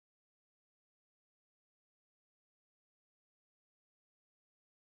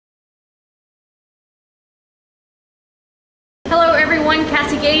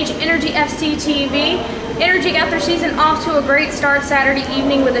Cassie Gage, Energy FC TV. Energy got their season off to a great start Saturday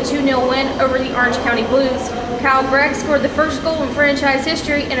evening with a 2-0 win over the Orange County Blues. Kyle Gregg scored the first goal in franchise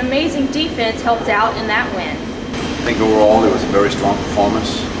history, and amazing defense helped out in that win. I think overall it was a very strong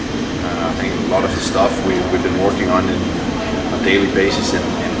performance. I think a lot of the stuff we've been working on a daily basis in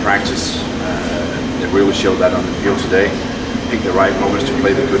practice, they really showed that on the field today. Picked the right moments to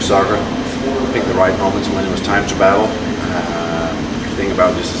play the good soccer, picked the right moments when it was time to battle. The thing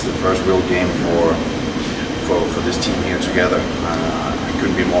about this is the first real game for this team here together. I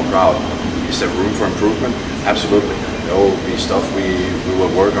couldn't be more proud. Is there room for improvement? Absolutely. There will be stuff we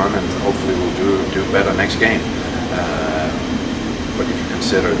will work on, and hopefully we'll do better next game. But if you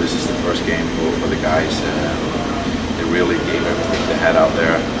consider this is the first game for the guys, they really gave everything they had out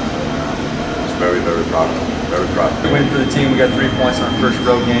there. I was very, very proud of them. Very proud. Win for the team. We got 3 points on our first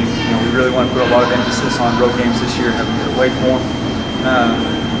road game. We really want to put a lot of emphasis on road games this year, having good away form.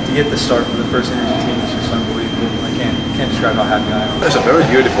 To get the start for the first Energy team is just unbelievable. I can't describe how happy I am. It's a very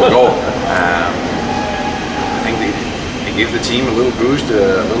beautiful goal. I think they give the team a little boost,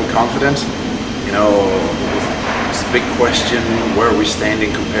 a little confidence. It's a big question, where are we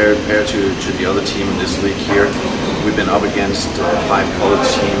standing compared to the other team in this league here. We've been up against 5 college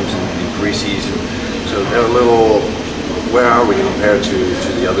teams in preseason, so they're a little, where are we compared to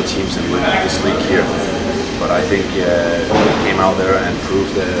the other teams in this league here? But I think they came out there and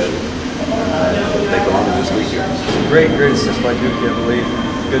proved that they belong in this league here. Great assist by Dookie, I believe.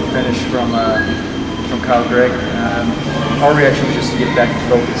 Good finish from Kyle Gregg. Our reaction was just to get back to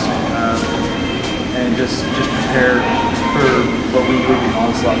focus. And just prepare for what we believe in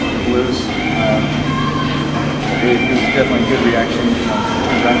onslaught from the Blues. It was definitely a good reaction.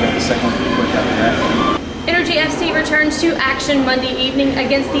 Around got the second one pretty quick after that. Energy FC returns to action Monday evening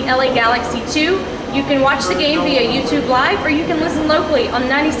against the LA Galaxy 2. You can watch the game via YouTube Live, or you can listen locally on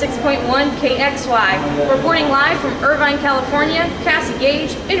 96.1 KXY. Reporting live from Irvine, California, Cassie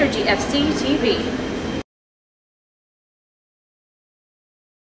Gage, Energy FC TV.